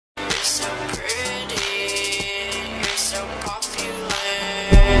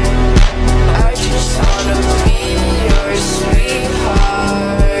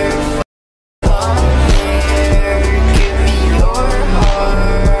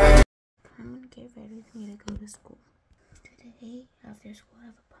to school. Today, after school, I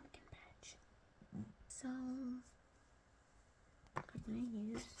have a pumpkin patch. So, I'm gonna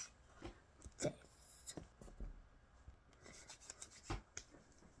use this.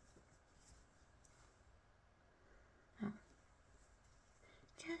 Oh.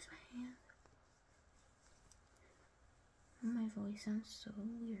 Just my hand. My voice sounds so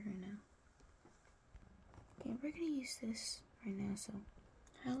weird right now. Okay, we're gonna use this right now, so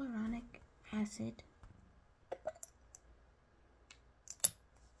hyaluronic acid.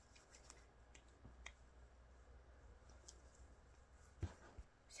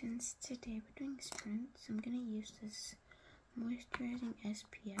 Since today we're doing sprints, I'm gonna use this moisturizing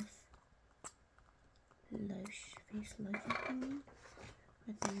SPF face lotion thingy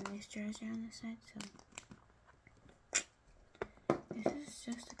with the moisturizer on the side. So this is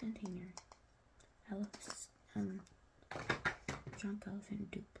just a container. Drunk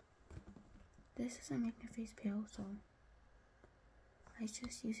elephant dupe. This doesn't make my face pale, so I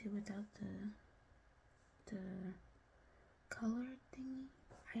just use it without the color thingy.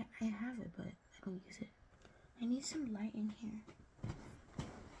 I have it, but I don't use it. I need some light in here.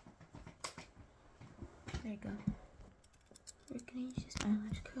 There you go. We're gonna use this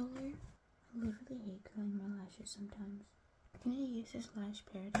eyelash curler. I literally hate curling my lashes sometimes. I'm gonna use this Lash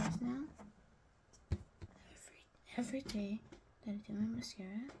Paradise now. Every day that I do my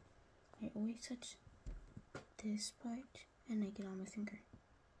mascara, I always touch this part and I get on my finger.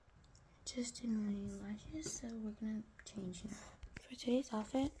 Just did my lashes, so we're gonna change now. For today's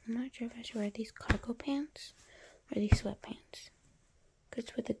outfit, I'm not sure if I should wear these cargo pants or these sweatpants. Cause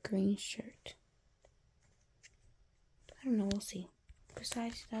it's with a green shirt. I don't know, we'll see.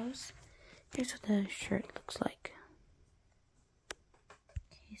 Besides those, here's what the shirt looks like.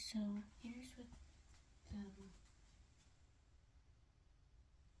 Okay, so here's what the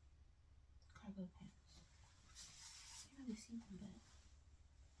cargo pants. You can't really see them, but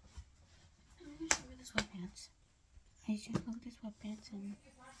I'm gonna show you the sweatpants. I just looked at the sweatpants and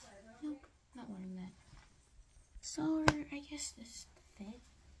nope, not wearing that. So I guess this is the fit.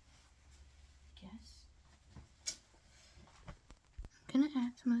 I guess. I'm gonna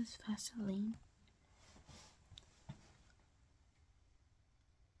add some of this Vaseline.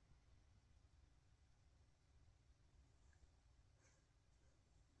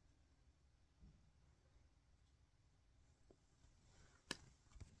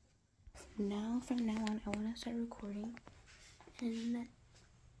 From now on, I want to start recording in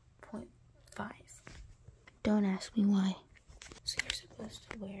 0.5. Don't ask me why. So you're supposed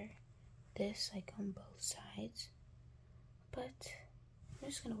to wear this like on both sides, but I'm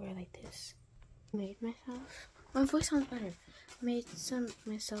just gonna wear it like this. Made myself. My voice sounds better. Made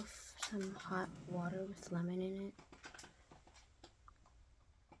myself some hot water with lemon in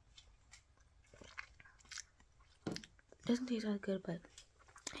it. Doesn't taste that good, but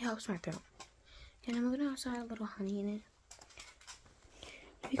it helps my throat. And I'm gonna also add a little honey in it.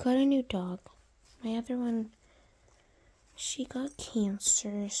 We got a new dog. My other one, she got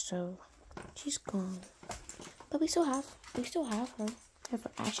cancer, so she's gone. But we still have her. We have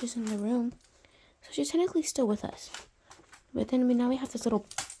her ashes in the room, so she's technically still with us. But then now we have this little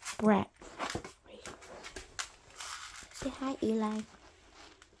brat. Say hi, Eli.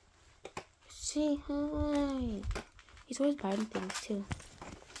 Say hi. He's always biting things too.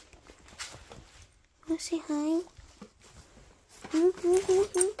 Say hi.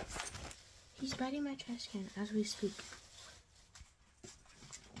 He's biting my trash can as we speak.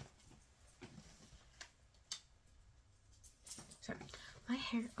 Sorry, my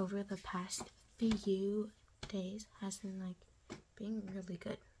hair over the past few days has been like being really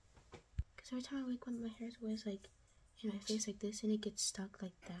good. Cause every time I wake up, my hair is always like in my face like this, and it gets stuck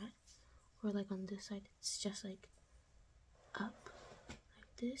like that, or like on this side, it's just like up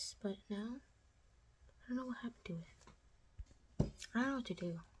like this. But now I don't know what happened to it. I don't know what to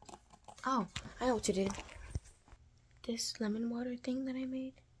do. Oh, I know what to do. This lemon water thing that I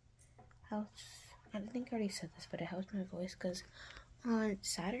made helps. I think I already said this, but it helps my voice because on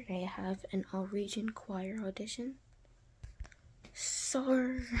Saturday I have an all-region choir audition.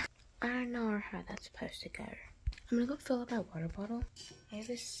 So I don't know how that's supposed to go. I'm gonna go fill up my water bottle. I have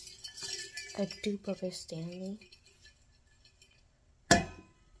a dupe of a Stanley,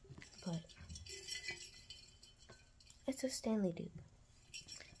 but it's a Stanley dupe.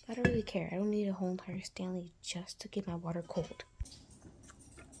 I don't really care. I don't need a whole entire Stanley just to get my water cold.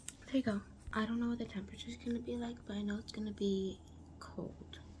 There you go. I don't know what the temperature is going to be like, but I know it's going to be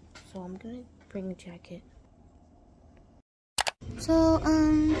cold. So I'm going to bring a jacket. So,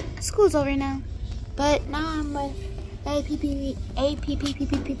 school's over now. But now I'm with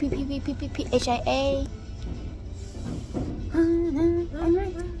HIA.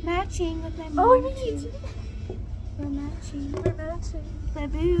 matching with my mom. We're matching. The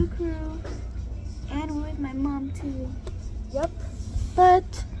Boo Crew. And we're with my mom too. Yep.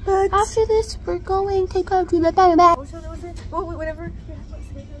 But after this, we're going to go to the back. Oh, whatever.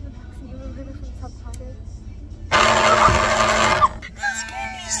 That's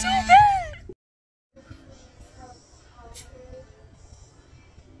gonna be so bad.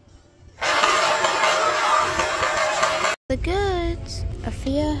 The goods.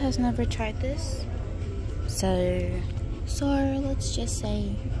 Afia has never tried this, so let's just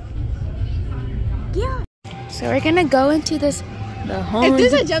say, yeah. So we're gonna go into this. If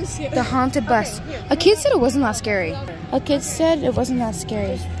there's a jump scare. The haunted bus. A kid said it wasn't that scary. A kid said it wasn't that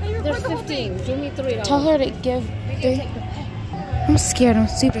scary. There's 15. Give me $3. Tell her to give 3. I'm scared. I'm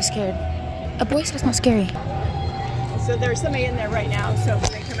super scared. A boy said it's not scary. So there's somebody in there right now. So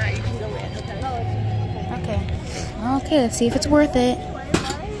when they come out, you can go in. Okay. Okay, let's see if it's worth it.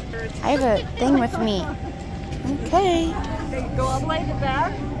 I have a thing with me. Okay. Okay, go all the way to the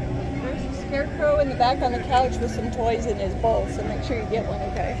back. There's a scarecrow in the back on the couch with some toys in his bowl, so make sure you get one,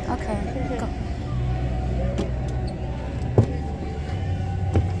 okay? Okay, go.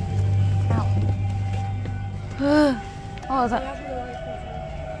 Ow. Oh, is that...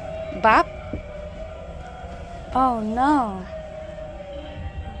 Bop? Oh, no.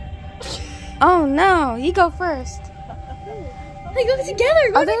 Oh, no. You go first. Hey, go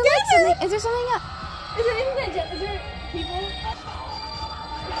together. Go together. Is there something else? Is there anything that... Is there people?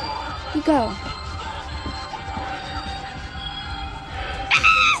 You go.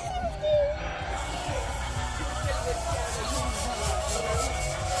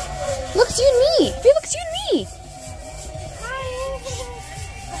 Look, it's you and me. If you look, it's you and me.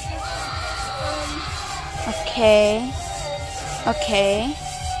 Okay. Okay.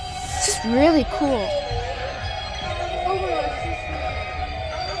 This is really cool.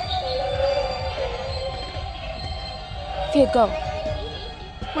 Here, go.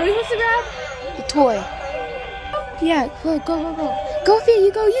 What are we supposed to grab? The toy. Yeah, go. Go, Fia,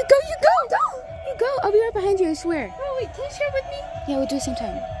 you go. You go. I'll be right behind you, I swear. Oh, wait, can you share with me? Yeah, we'll do it at the same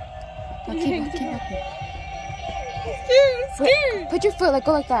time. No, keep up. I'm scared. Put your foot,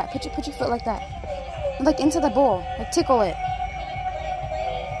 go like that. Put your foot like that. Like into the bowl. Like tickle it.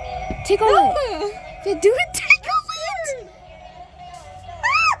 Tickle it. Yeah, do it. Tickle it.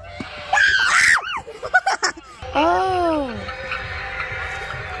 Oh.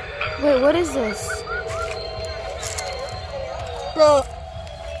 Wait, what is this? Bro.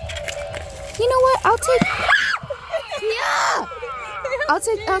 You know what? I'll take. Yeah. I'll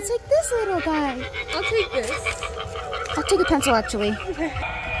take this little guy. I'll take this. I'll take a pencil actually. Okay.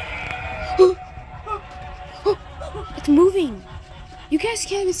 It's moving. You guys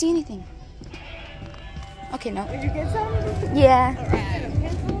can't even see anything. Okay, no. Did you get some? Yeah.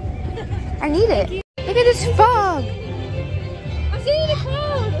 I need it. Look at this fog. I'm seeing the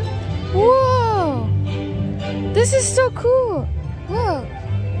cloud. Whoa. This is so cool. Whoa.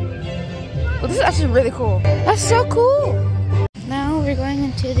 Well, this is actually really cool. That's so cool. Now we're going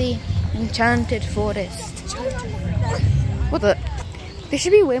into the enchanted forest. What the? There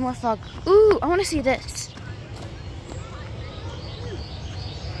should be way more fog. Ooh, I want to see this.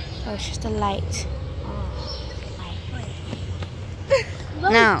 Oh, it's just a light.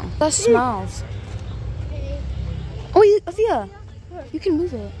 Now, that smells. Oh, Afia, you can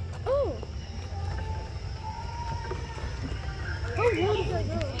move it. Oh. Oh, where did I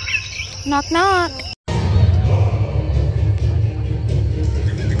go? Knock, knock.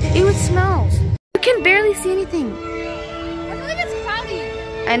 Ew, it smells. You can barely see anything. I feel like it's cloudy.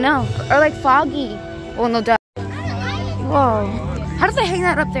 I know. Or like foggy. Well, no doubt. Whoa. How does I hang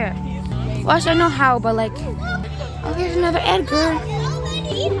that up there? Well, actually, I know how, but like... Oh, here's another Edgar.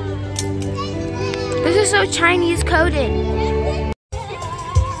 This is so Chinese coded.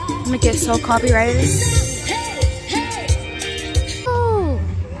 I'm gonna get so copyrighted. Oh.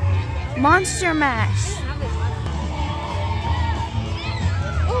 Monster Mash.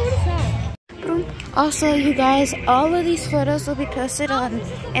 Also, you guys, all of these photos will be posted on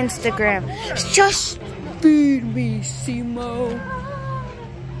Instagram. Just feed me, Simo.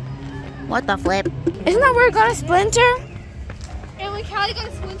 What the flip? Isn't that where it got a splinter? And when Callie got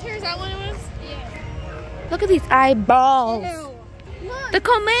a splinter, is that what it was? Yeah. Look at these eyeballs. Ew. Look. The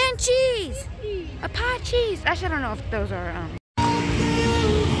Comanches. Apaches. Actually, I don't know if those are,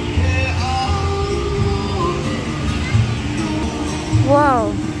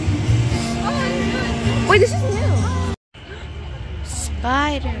 Whoa. Wait, this is new.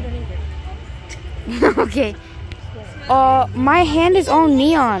 Spider. Okay. My hand is all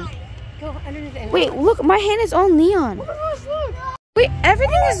neon. Go underneath it. Wait, look, my hand is all neon. Oh my gosh, look. Wait,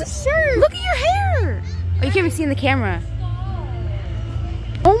 everything is. Look at your hair. Oh, you can't even see in the camera.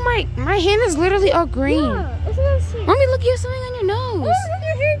 Oh my hand is literally all green. Yeah, that's what I was saying. Mommy, look, you have something on your nose. Oh, look at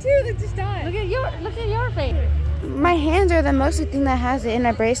your hair too. That just died. Look at your face. My hands are the mostly thing that has it in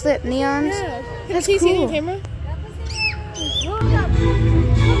a bracelet, neons. Yeah. That's Can you see cool. the camera?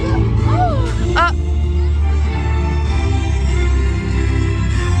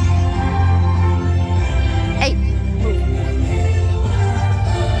 Hey.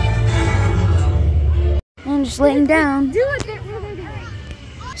 I'm just laying down. Do it.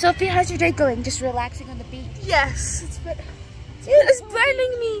 Sophie, how's your day going? Just relaxing on the beach. Yes. It's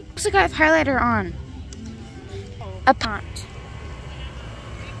blinding me. Looks like I have highlighter on. A pont.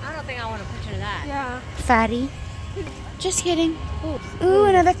 I don't think I want to picture that. Yeah. Fatty. Just kidding. Ooh,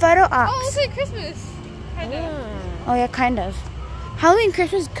 another photo op. Oh, it's like Christmas. Kinda. Oh yeah, kind of. Halloween and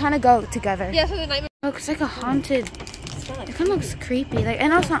Christmas kind of go together. Yeah, so the nightmare. Oh, it's like a haunted. It kind of looks creepy. Like, I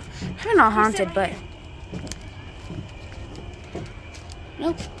know it's not. Probably not haunted, but.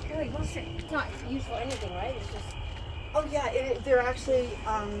 Nope. It's not used for anything, right? It's just. Oh yeah, they're actually,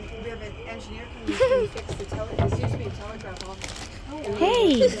 we have an engineer coming to fix the this used to be a telegraph office.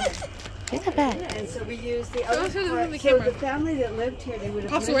 Hey, it's not bad. And so we use the other us the part. movie So camera. the family that lived here, they would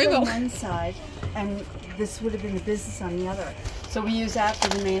have Pops the lived on rainbow. one side, and this would have been the business on the other. So we use that for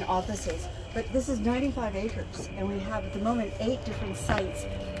the main offices. But this is 95 acres, and we have at the moment 8 different sites,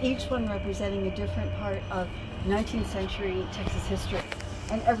 each one representing a different part of 19th century Texas history.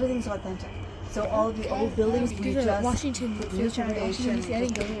 And everything's authentic. So all of the old buildings we just put new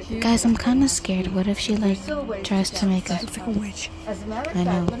foundation. Guys, I'm kind of scared. What if she like tries to make a... As a matter of I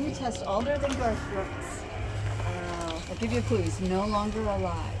know. fact, let me test older than Garth Brooks. I'll give you a clue. He's no longer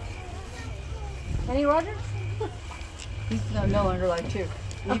alive. Kenny Rogers? He's no longer alive too.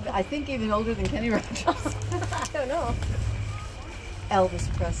 I think even older than Kenny Rogers. I don't know.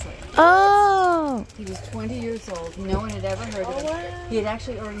 Elvis Presley. Oh, He was 20 years old. No one had ever heard of him. He had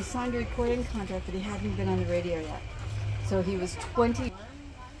actually already signed a recording contract, but he hadn't been on the radio yet. So he was 20.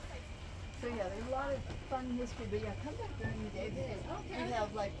 So yeah, there's a lot of fun history, but yeah, come back during the day because we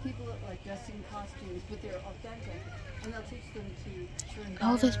have like people that like dressed in costumes, but they're authentic, and they'll teach them to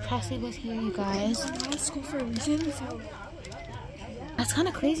Elvis Presley was here, you guys. I went to school for a reason, so. That's kind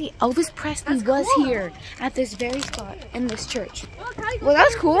of crazy. Elvis Presley was here at this very spot in this church. well,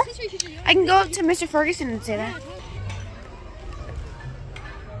 that's cool. I can go up to Mr. Ferguson and say that.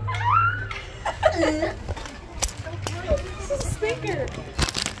 This is a speaker.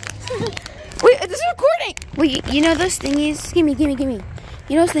 Wait, this is recording. Wait, you know those thingies? Gimme.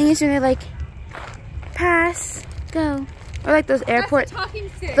 You know those thingies when they're like, pass, go, or like those airport, Talking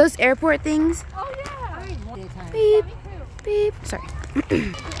stick. those airport things. Oh yeah. Beep, beep. Sorry.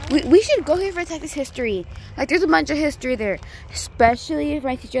 we should go here for Texas history. Like, there's a bunch of history there, especially if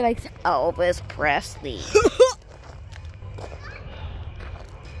my teacher likes Elvis Presley.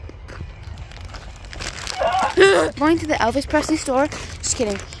 Going to the Elvis Presley store? Just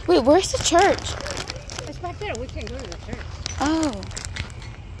kidding. Wait, where's the church? It's back there. We can't go to the church. Oh,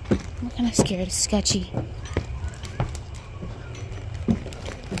 I'm kind of scared. It's sketchy.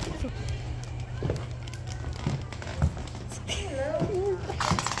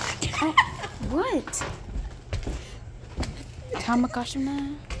 What?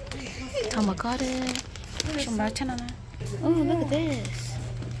 Tamakashima. Tamakare. Oh, look at this.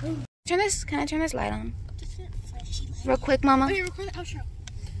 Turn this. Can I turn this light on? Real quick, Mama. Wait, record the outro.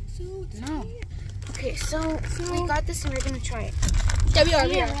 So No. Okay, so we got this and we're gonna try it. yeah,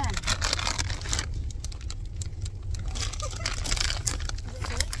 we are.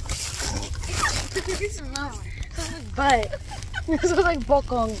 But this was like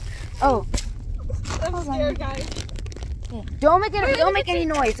bokong. Oh. I'm scared, guys. Yeah. Don't make any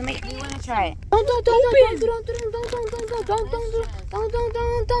noise. You wanna try it? Don't.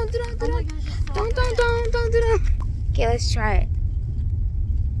 Okay, let's try it.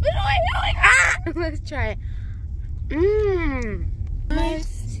 Let's try it.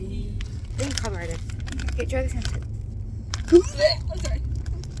 Mercy. Then cover it. Okay, try this instead. I'm sorry.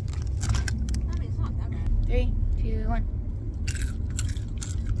 3, 2, 1.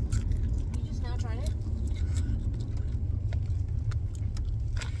 You just now tried it?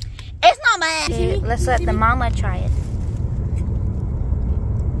 It's not bad. Okay, let's let the mama try it.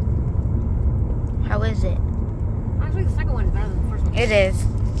 How is it? Actually, the second one is better than the first one. It is.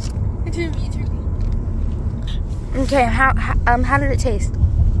 It turned me. Okay, how did it taste?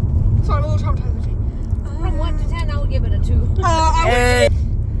 Sorry, I'm a little traumatized. From 1 to 10, I would give it a 2. Actually,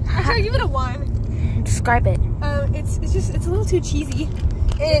 I give it a 1. Describe it. It's a little too cheesy.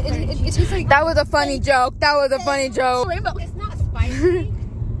 It tastes like That was a funny joke. rainbow. It's not spicy. spicy,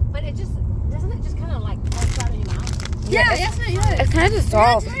 but it just doesn't it just kind of like fall out of your mouth? Yeah, that's what it is. It kind of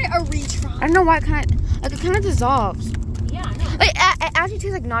dissolves. Try a retry. I don't know why it kind of dissolves. Yeah, I know. Like, it actually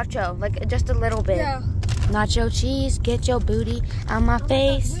tastes like nacho, like just a little bit. Yeah. Nacho cheese, get your booty on my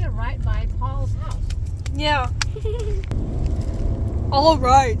face. We're right by Paul's house. Yeah. All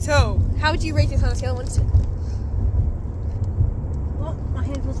right. So, how would you rate this on a scale of 1 to 10? Well, my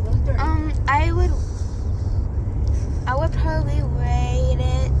hand was a little dirty. I would probably rate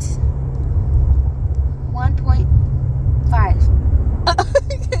it 1.5.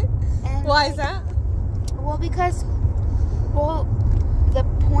 And Why is that? Well, because the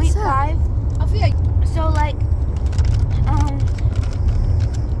 0.5. I feel like So like,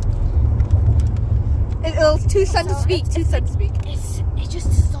 it's too sudden to speak. Too sudden to speak. it just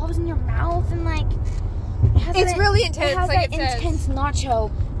dissolves in your mouth and like. It's really intense, It has like that it says. intense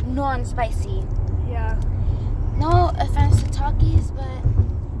nacho, non-spicy. Yeah. No offense to Takis, but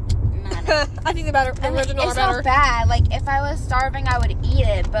I think the original it's are better. not bad. Like if I was starving, I would eat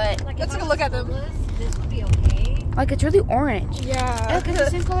it, but Like, Let's if go I look was at them. homeless, this would be okay. like it's really orange. Yeah. Look, it's the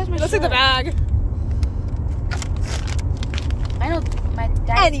same color as my It looks like the shirt. bag. I know my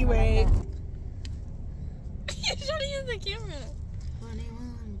dad. Anyway. You're trying to use the camera.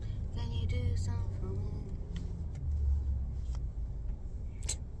 21, can you do something for me?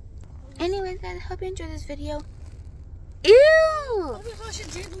 Anyways, guys, I hope you enjoyed this video. Ew! Oh my gosh,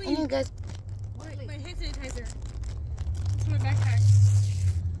 it did leave. Anyways, guys, My hand sanitizer. It's in my backpack.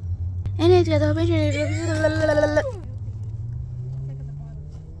 I hope you enjoyed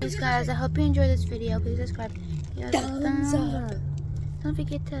this. Guys, I hope you enjoyed this video. Please subscribe. Thumbs up. Don't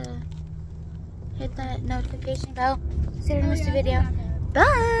forget to hit that notification bell so you don't miss the video.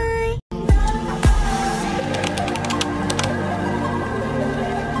 Bye!